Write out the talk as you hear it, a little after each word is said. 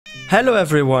Hello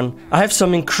everyone, I have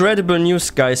some incredible news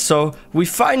guys. So we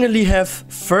finally have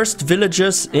first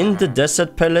villagers in the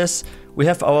desert palace. We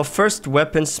have our first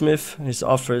weaponsmith. His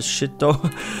offer is shit though.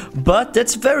 But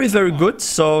that's very good.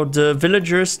 So the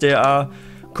villagers, they are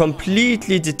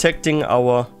completely detecting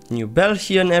our new bell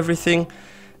here and everything.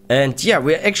 And yeah,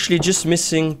 we're actually just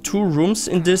missing 2 rooms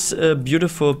in this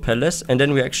beautiful palace. And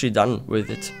then we're actually done with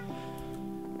it.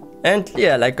 And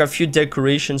yeah, like a few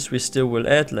decorations we still will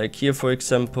add, like here for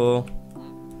example.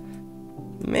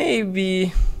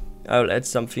 Maybe I'll add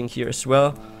something here as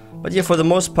well. But yeah, for the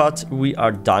most part we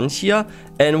are done here.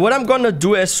 And what I'm gonna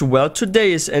do as well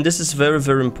today is, and this is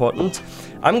very important,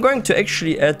 I'm going to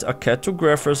actually add a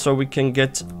cartographer so we can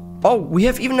get... Oh, we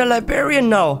have even a librarian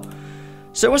now!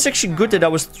 So it was actually good that I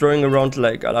was throwing around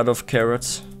like a lot of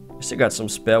carrots. I still got some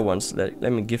spare ones. Let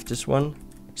me give this one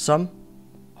some.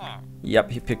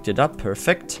 Yep, he picked it up,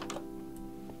 perfect.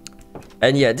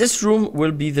 And yeah, this room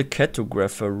will be the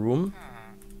cartographer room.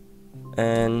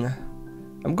 And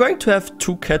I'm going to have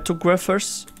 2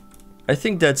 cartographers. I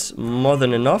think that's more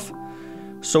than enough.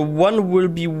 So one will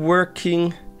be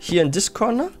working here in this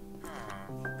corner.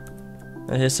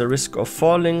 And here's a risk of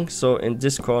falling, so in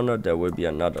this corner there will be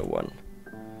another one.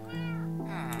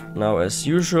 Now as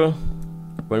usual,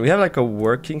 when we have like a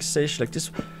working station like this,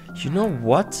 you know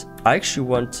what? I actually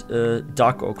want a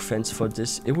dark oak fence for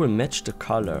this. It will match the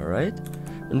color, right?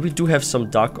 And we do have some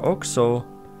dark oak, so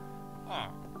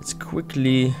let's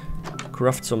quickly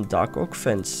craft some dark oak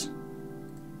fence.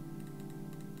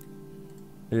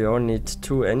 We all need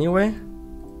 2 anyway.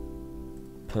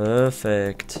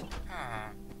 Perfect.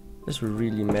 This will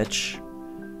really match.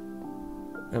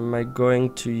 Am I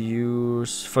going to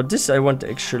use... For this I want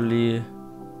actually...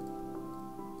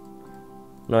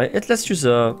 No, let's use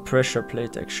a pressure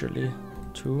plate actually.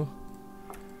 2.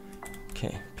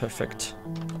 Okay, perfect.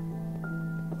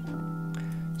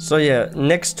 So yeah,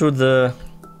 next to the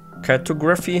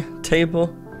cartography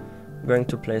table, I'm going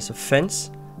to place a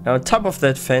fence. Now on top of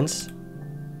that fence,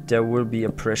 there will be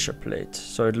a pressure plate.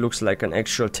 So it looks like an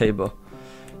actual table.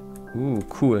 Ooh,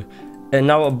 cool. And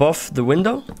now above the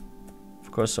window,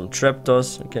 of course some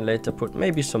trapdoors. We can later put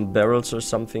maybe some barrels or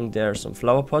something there, some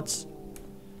flower pots.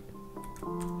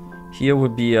 Here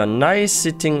would be a nice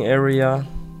sitting area.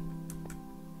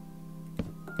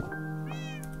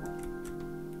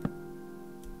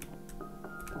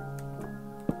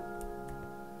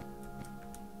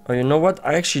 Oh, you know what?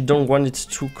 I actually don't want it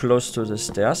too close to the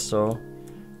stairs, so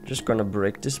I'm just gonna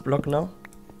break this block now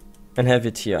and have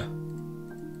it here.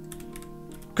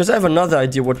 Because I have another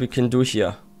idea what we can do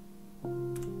here.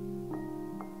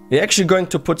 We're actually going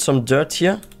to put some dirt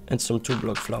here and some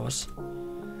 2-block flowers.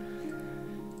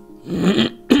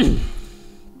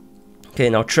 Okay,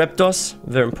 now trapdoors,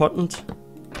 very important.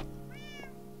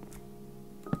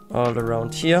 All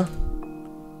around here.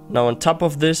 Now on top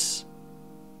of this,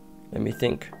 let me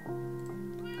think.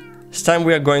 This time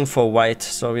we are going for white,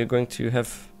 so we're going to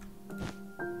have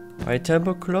white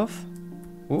tablecloth.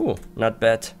 Ooh, not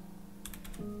bad.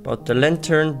 About the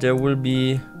lantern, there will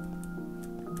be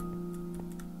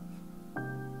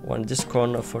one in this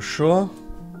corner for sure.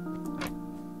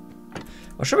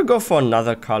 Or should we go for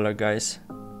another color, guys?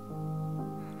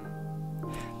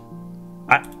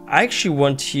 I actually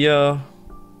want here...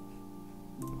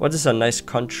 What is a nice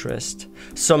contrast?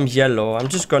 Some yellow. I'm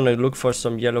just gonna look for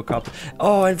some yellow carpet.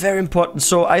 Oh, and very important.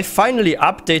 So I finally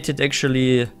updated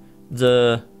actually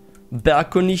the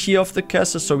balcony here of the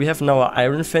castle. So we have now an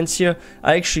iron fence here.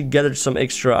 I actually gathered some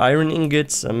extra iron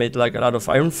ingots. I made like a lot of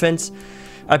iron fence.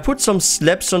 I put some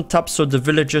slabs on top so the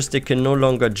villagers, they can no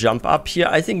longer jump up here.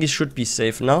 I think it should be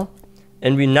safe now.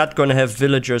 And we're not gonna have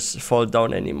villagers fall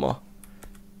down anymore.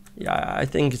 Yeah, I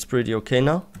think it's pretty okay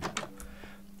now.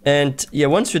 And yeah,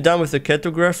 once we're done with the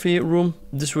cartography room,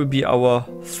 this will be our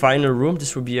final room.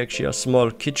 This will be actually a small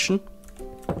kitchen.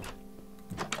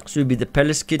 This will be the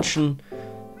palace kitchen.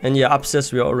 And yeah,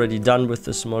 upstairs we are already done with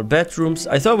the small bedrooms.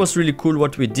 I thought it was really cool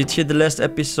what we did here the last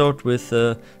episode with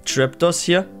trapdoors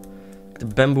here. The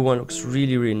bamboo one looks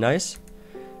really nice.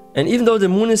 And even though the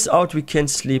moon is out, we can't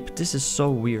sleep. This is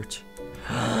so weird.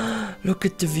 Look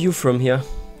at the view from here.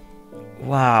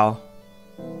 Wow.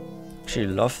 Actually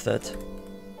love that.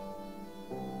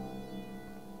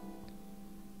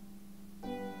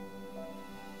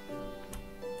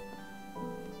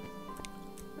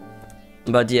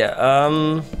 But yeah,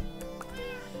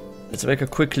 let's make a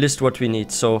quick list what we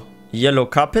need. So, yellow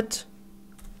carpet.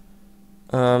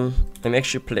 I'm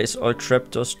actually place all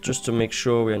trapdoors just to make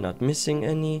sure we're not missing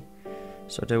any.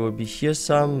 So there will be here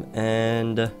some,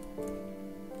 and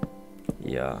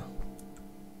yeah.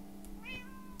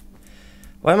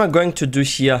 What am I going to do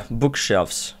here?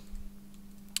 Bookshelves.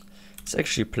 Let's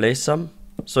actually place some.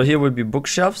 So here will be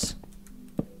bookshelves.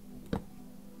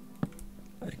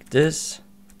 Like this.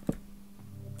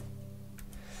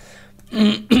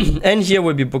 And here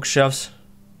will be bookshelves.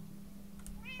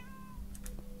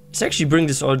 Let's actually bring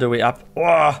this all the way up.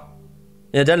 Wow.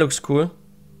 Yeah, that looks cool.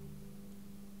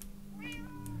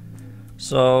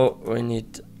 So we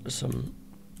need some...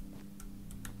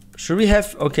 Should we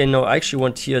have... Okay, no, I actually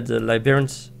want here the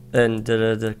librarians and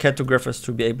the cartographers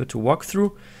to be able to walk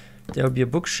through. There will be a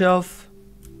bookshelf.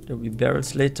 There will be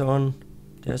barrels later on.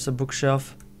 There's a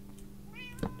bookshelf.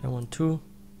 That one too.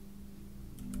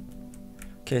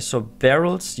 Okay, so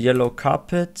barrels, yellow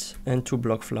carpet, and 2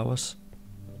 block flowers.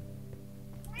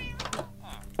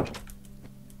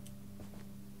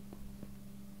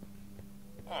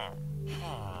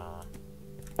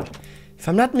 If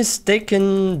I'm not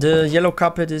mistaken, the yellow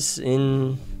carpet is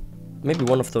in maybe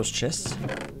one of those chests.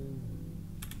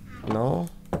 No.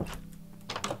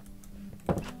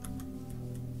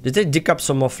 Did they dig up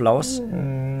some more flowers?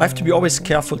 I have to be always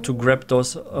careful to grab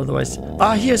those, otherwise...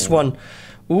 Ah, here's one.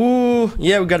 Ooh,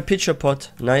 yeah, we got a pitcher pot.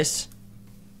 Nice.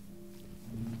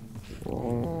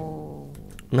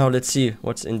 Now let's see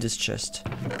what's in this chest.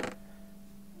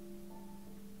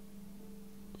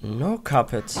 No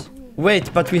carpet.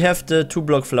 Wait, but we have the 2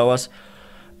 block flowers.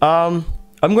 I'm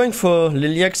going for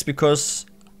lilacs because...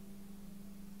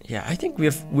 Yeah, I think we're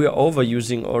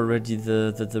overusing already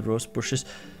the rose bushes.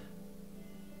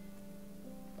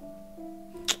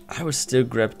 I will still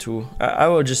grab 2. I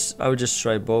will just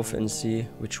try both and see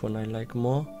which one I like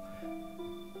more.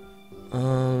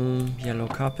 Yellow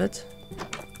carpet.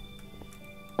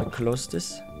 I'll close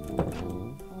this.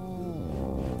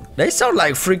 They sound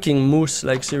like freaking moose,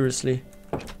 like seriously.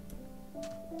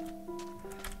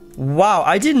 Wow,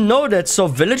 I didn't know that. So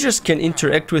villagers can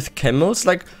interact with camels.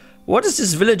 Like, what is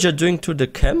this villager doing to the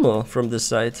camel from the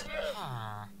side?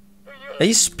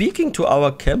 He's speaking to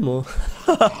our camel.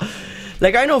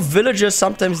 Like, I know villagers,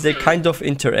 sometimes they kind of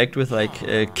interact with, like,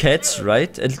 cats,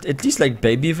 right? At least, like,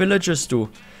 baby villagers do.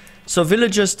 So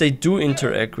villagers, they do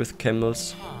interact with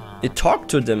camels. They talk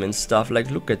to them and stuff.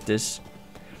 Like, look at this.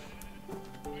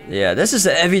 Yeah, this is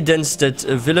evidence that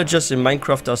villagers in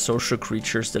Minecraft are social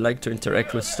creatures. They like to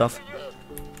interact with stuff.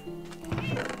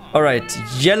 Alright,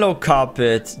 yellow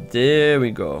carpet. There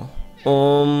we go.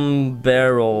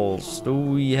 Barrels. Do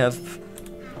we have...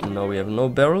 No, we have no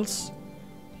barrels.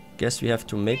 Guess we have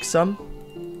to make some.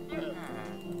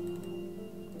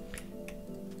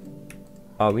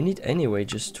 Oh, we need anyway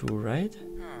just 2, right?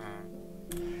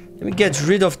 Let me get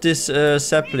rid of this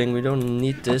sapling. We don't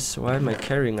need this. Why am I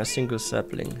carrying a single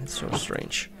sapling? It's so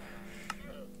strange.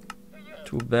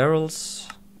 2 barrels.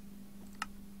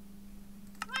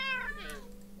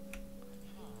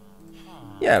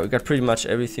 Yeah, we got pretty much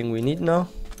everything we need now.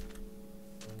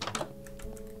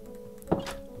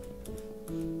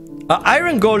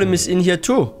 Iron golem is in here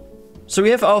too. So we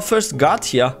have our first guard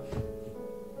here.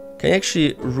 Can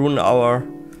actually ruin our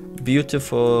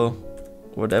beautiful...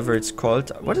 whatever it's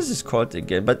called. What is this called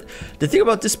again? But the thing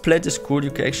about this plant is cool.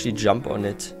 You can actually jump on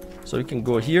it. So we can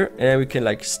go here and we can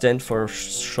like stand for a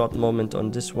short moment on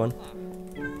this one.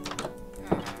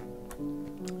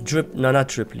 Drip, no, not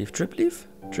drip leaf. Drip leaf?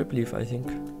 Drip leaf, I think.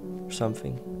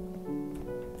 Something.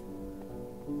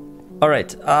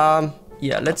 Alright,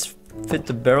 yeah, let's fit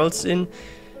the barrels in.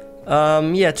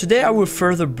 Yeah, today I will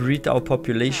further breed our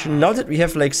population. Now that we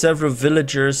have like several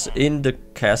villagers in the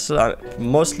castle, I'm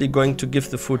mostly going to give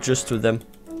the food just to them.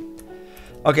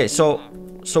 Okay, so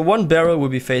 1 barrel will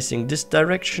be facing this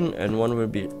direction and 1 will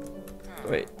be...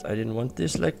 Wait, I didn't want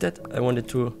this like that. I wanted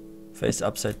to face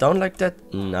upside down like that.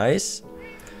 Nice.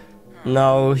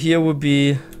 Now here will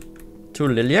be 2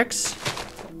 lilacs.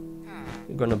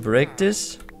 I'm gonna break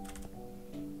this.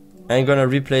 I'm gonna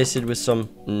replace it with some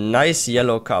nice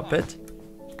yellow carpet.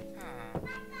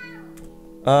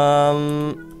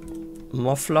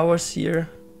 More flowers here?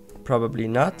 Probably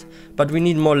not. But we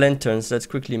need more lanterns. Let's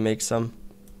quickly make some.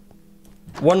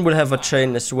 1 will have a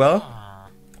chain as well.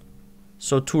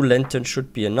 So 2 lanterns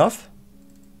should be enough.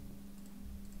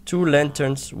 2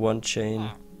 lanterns, 1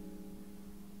 chain.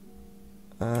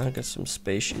 I got some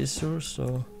space issues,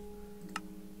 so...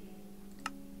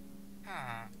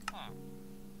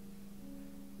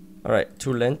 Alright,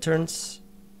 2 lanterns.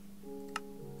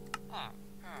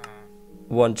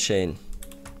 1 chain.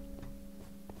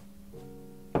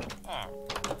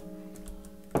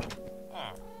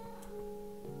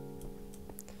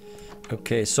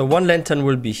 Okay, so 1 lantern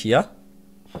will be here.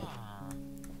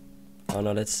 Oh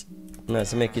no, let's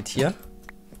make it here.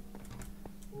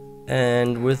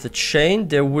 And with the chain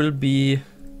there will be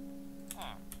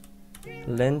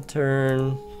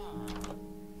lantern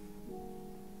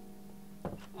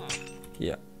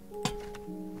here.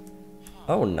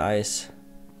 Oh, nice.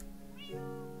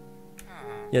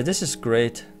 Yeah, this is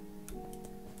great.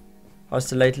 How's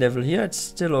the light level here? It's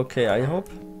still okay, I hope.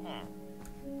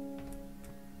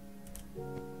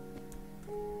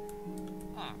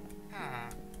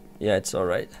 Yeah, it's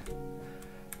alright.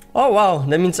 Oh wow,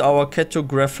 that means our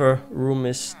cartographer room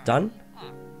is done.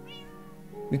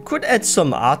 We could add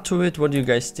some art to it. What do you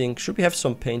guys think? Should we have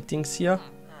some paintings here?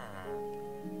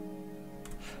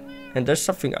 And there's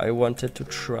something I wanted to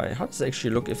try. How does it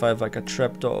actually look if I have like a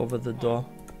trapdoor over the door?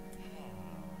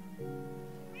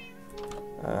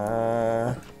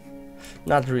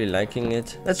 Not really liking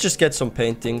it. Let's just get some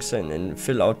paintings and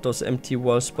fill out those empty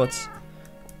wall spots.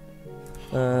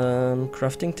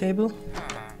 Crafting table.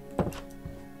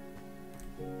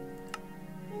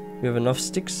 We have enough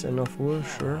sticks, enough wool,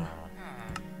 sure.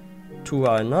 2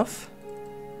 are enough.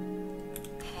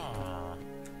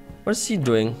 What is he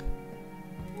doing?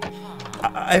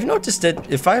 I've noticed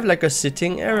that if I have like a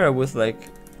sitting area with like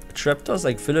trapdoors,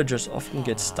 like villagers often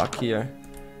get stuck here.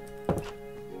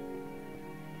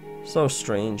 So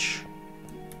strange.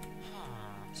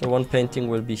 So one painting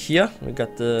will be here. We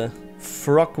got the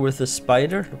frog with the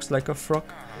spider. Looks like a frog.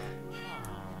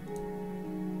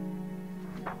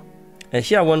 And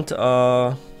here I want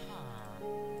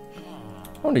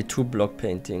only 2 block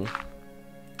painting.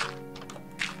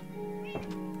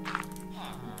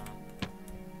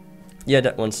 Yeah,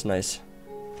 that one's nice.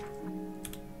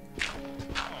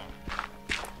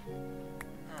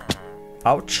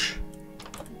 Ouch.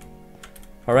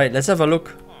 Alright, let's have a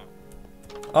look.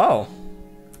 Oh,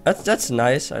 that's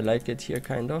nice. I like it here,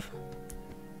 kind of.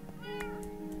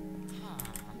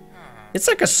 It's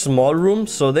like a small room,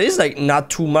 so there is like not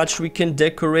too much we can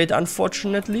decorate,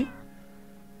 unfortunately.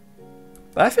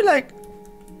 But I feel like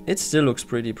it still looks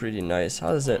pretty nice.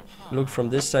 How does that look from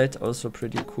this side? Also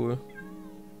pretty cool.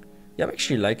 Yeah, I'm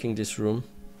actually liking this room.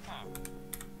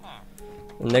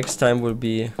 Next time will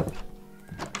be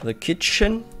the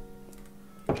kitchen.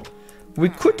 We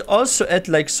could also add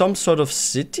like some sort of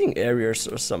sitting areas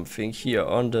or something here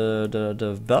on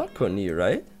the balcony,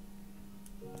 right?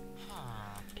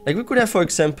 Like we could have, for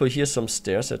example, here some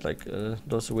stairs at like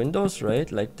those windows,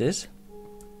 right? Like this.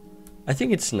 I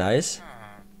think it's nice.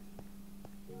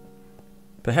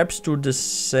 Perhaps do the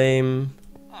same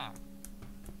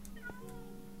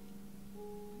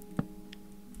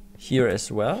here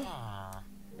as well.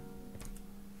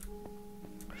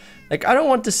 Like I don't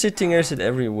want the sitting areas at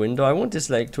every window. I want this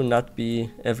like to not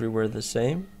be everywhere the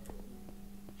same.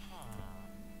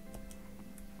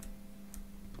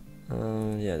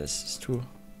 Yeah, this is too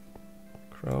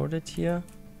crowded here.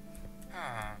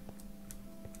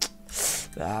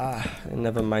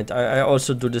 Never mind. I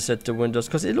also do this at the windows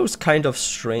because it looks kind of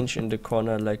strange in the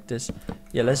corner like this.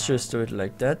 Yeah, let's just do it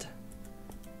like that.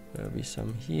 There'll be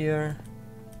some here.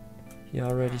 Here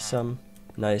already some.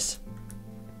 Nice.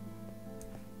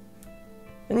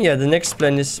 And yeah, the next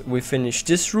plan is we finish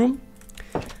this room.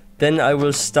 Then I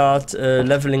will start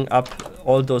leveling up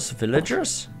all those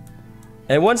villagers.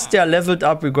 And once they are leveled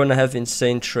up, we're gonna have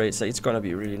insane trades. It's gonna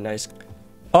be really nice.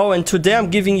 Oh, and today I'm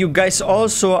giving you guys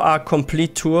also a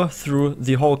complete tour through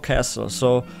the whole castle.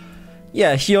 So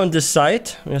yeah, here on this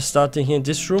side, we're starting here in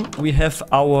this room. We have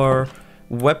our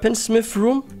weaponsmith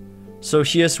room. So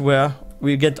here's where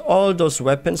we get all those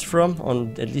weapons from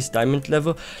on at least diamond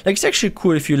level. Like it's actually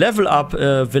cool if you level up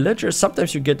villagers,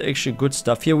 sometimes you get actually good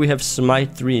stuff. Here we have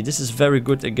Smite 3. This is very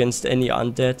good against any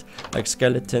undead like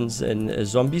skeletons and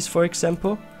zombies, for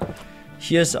example.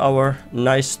 Here's our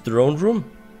nice throne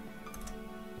room.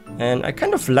 And I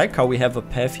kind of like how we have a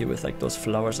path here with like those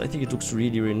flowers. I think it looks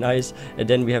really nice. And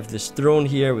then we have this throne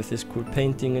here with this cool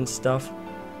painting and stuff.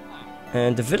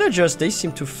 And the villagers, they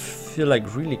seem to feel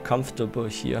like really comfortable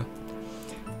here.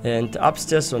 And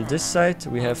upstairs on this side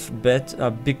we have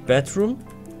a big bedroom.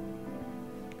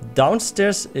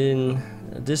 Downstairs in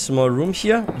this small room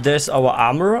here, there's our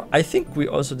armorer. I think we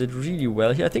also did really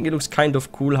well here. I think it looks kind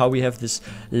of cool how we have this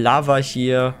lava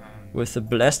here with the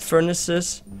blast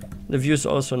furnaces. The view is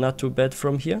also not too bad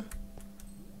from here.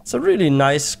 It's a really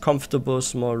nice, comfortable,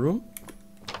 small room.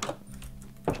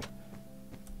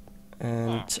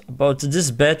 And about this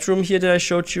bedroom here that I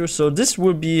showed you. So this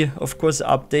will be, of course,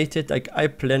 updated. Like I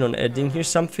plan on adding here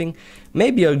something.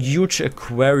 Maybe a huge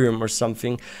aquarium or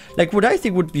something. Like what I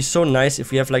think would be so nice if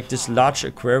we have like this large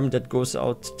aquarium that goes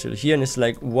out till here. And it's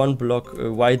like 1 block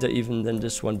wider even than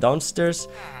this one downstairs.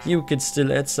 Here we could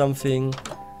still add something.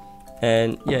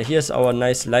 And yeah, here's our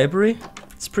nice library.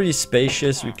 It's pretty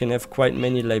spacious. We can have quite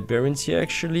many librarians here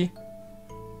actually.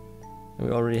 We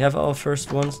already have our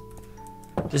first ones.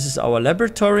 This is our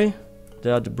laboratory.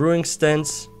 There are the brewing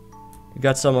stands. We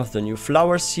got some of the new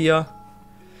flowers here.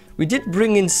 We did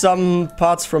bring in some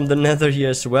parts from the nether here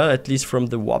as well, at least from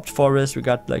the warped forest. We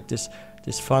got like this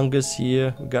fungus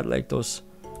here. We got like those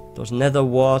nether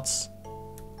warts.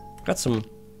 Got some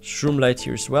shroomlight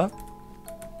here as well.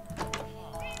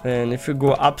 And if you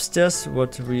go upstairs,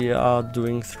 what we are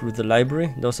doing through the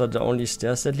library, those are the only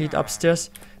stairs that lead upstairs.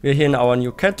 We're here in our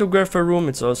new Cartographer room.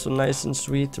 It's also nice and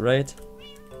sweet, right?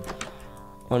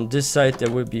 On this side there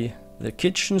will be the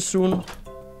kitchen soon.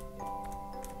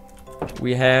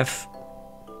 We have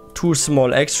 2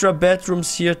 small extra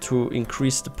bedrooms here to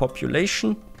increase the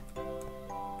population.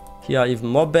 Here are even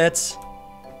more beds.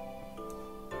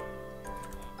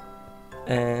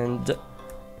 And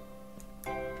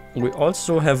we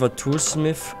also have a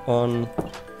toolsmith on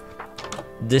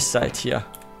this side here.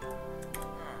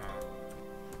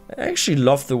 I actually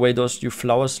love the way those new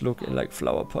flowers look in like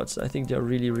flower pots. I think they're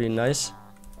really, really nice.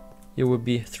 Here will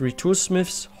be 3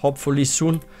 toolsmiths, hopefully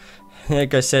soon.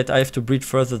 Like I said, I have to breed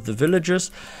further the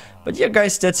villagers. But yeah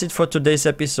guys, that's it for today's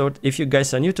episode. If you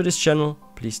guys are new to this channel,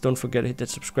 please don't forget to hit that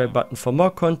subscribe button for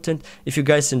more content. If you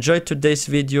guys enjoyed today's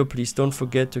video, please don't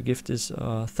forget to give this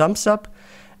a thumbs up.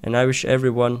 And I wish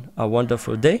everyone a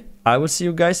wonderful day. I will see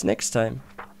you guys next time.